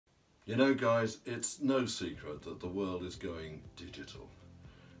You know, guys, it's no secret that the world is going digital.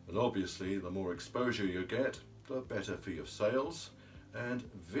 And obviously, the more exposure you get, the better for your sales, and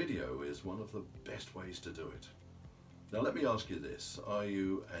video is one of the best ways to do it. Now, let me ask you this. Are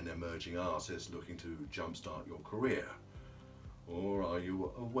you an emerging artist looking to jumpstart your career? Or are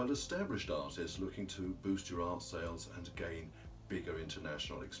you a well-established artist looking to boost your art sales and gain bigger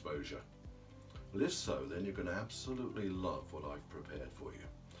international exposure? Well, if so, then you're going to absolutely love what I've prepared for you.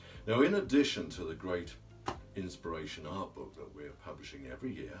 Now, in addition to the great inspiration art book that we're publishing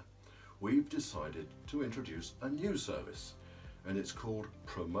every year, we've decided to introduce a new service, and it's called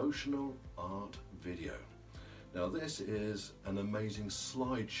Promotional Art Video. Now, this is an amazing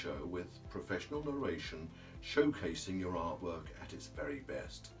slideshow with professional narration showcasing your artwork at its very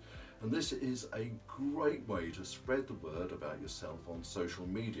best. And this is a great way to spread the word about yourself on social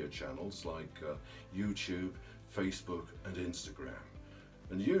media channels like YouTube, Facebook and Instagram.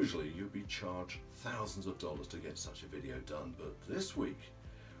 And usually you'd be charged thousands of dollars to get such a video done, but this week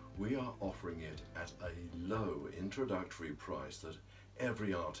we are offering it at a low introductory price that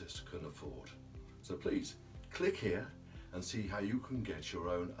every artist can afford. So please click here and see how you can get your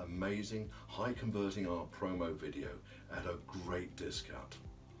own amazing high converting art promo video at a great discount.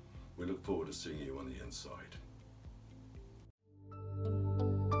 We look forward to seeing you on the inside.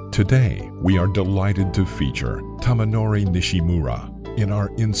 Today, we are delighted to feature Tamanori Nishimura in our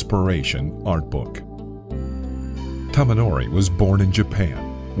Inspiration Art Book. Tamanori was born in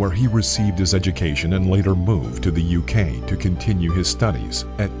Japan, where he received his education and later moved to the UK to continue his studies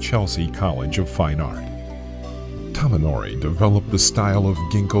at Chelsea College of Fine Art. Tamanori developed the style of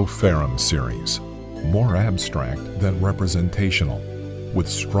Ginkgo Ferrum series, more abstract than representational, with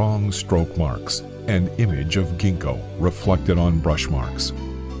strong stroke marks and image of ginkgo reflected on brush marks.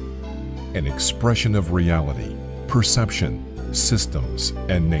 An expression of reality, perception, systems,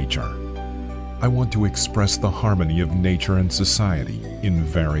 and nature. I want to express the harmony of nature and society in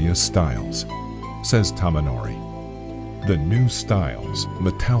various styles, says Tamanori. The new styles,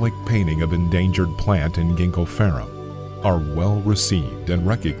 metallic painting of endangered plant and Ginkgo Ferrum, are well received and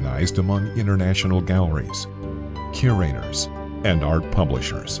recognized among international galleries, curators, and art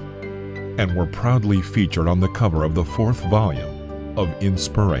publishers, and were proudly featured on the cover of the 4th volume of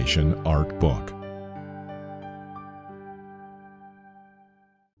Inspiration Art Book.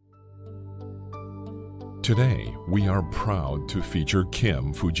 Today, we are proud to feature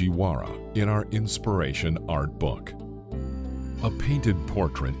Kim Fujiwara in our Inspiration Art Book. A painted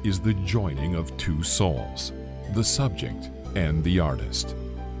portrait is the joining of two souls, the subject and the artist.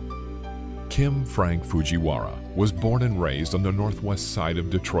 Kim Frank Fujiwara was born and raised on the northwest side of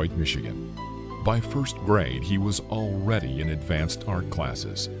Detroit, Michigan. By 1st grade, he was already in advanced art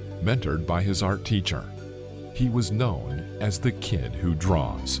classes, mentored by his art teacher. He was known as the kid who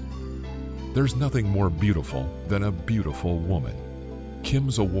draws. There's nothing more beautiful than a beautiful woman.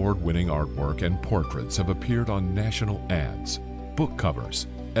 Kim's award-winning artwork and portraits have appeared on national ads, book covers,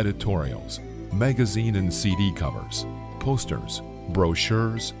 editorials, magazine and CD covers, posters,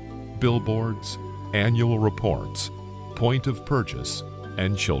 brochures, billboards, annual reports, point of purchase,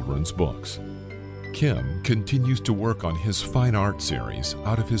 and children's books. Kim continues to work on his fine art series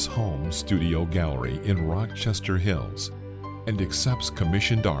out of his home studio gallery in Rochester Hills and accepts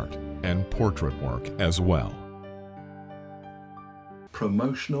commissioned art and portrait work as well.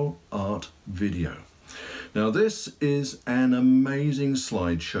 Promotional Art Video. Now, this is an amazing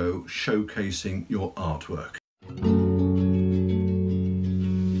slideshow showcasing your artwork.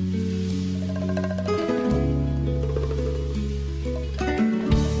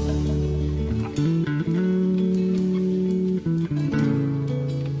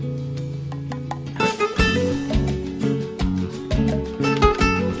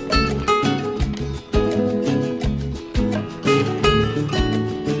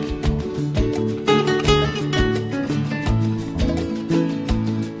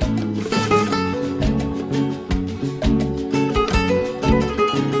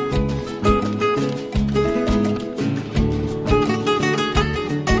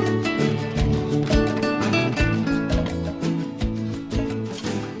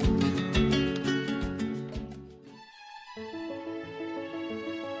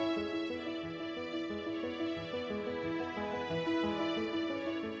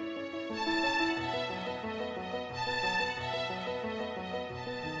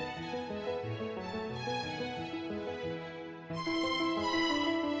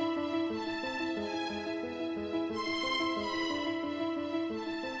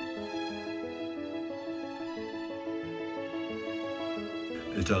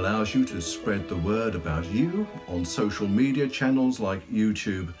 It allows you to spread the word about you on social media channels like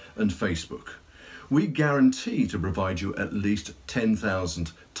YouTube and Facebook. We guarantee to provide you at least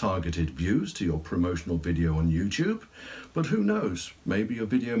 10,000 targeted views to your promotional video on YouTube, but who knows, maybe your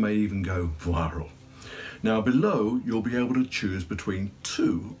video may even go viral. Now below, you'll be able to choose between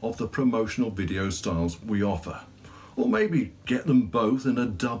 2 of the promotional video styles we offer. Or maybe get them both in a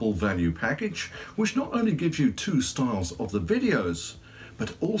double value package, which not only gives you 2 styles of the videos,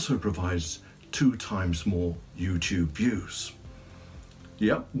 but also provides 2 times more YouTube views.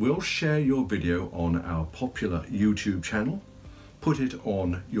 Yep, we'll share your video on our popular YouTube channel, put it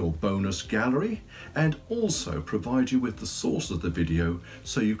on your bonus gallery, and also provide you with the source of the video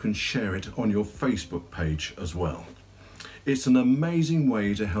so you can share it on your Facebook page as well. It's an amazing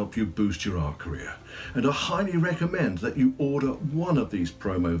way to help you boost your art career, and I highly recommend that you order one of these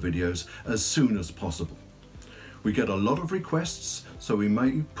promo videos as soon as possible. We get a lot of requests, so we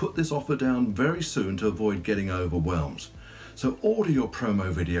may put this offer down very soon to avoid getting overwhelmed. So order your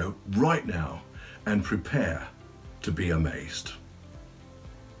promo video right now and prepare to be amazed.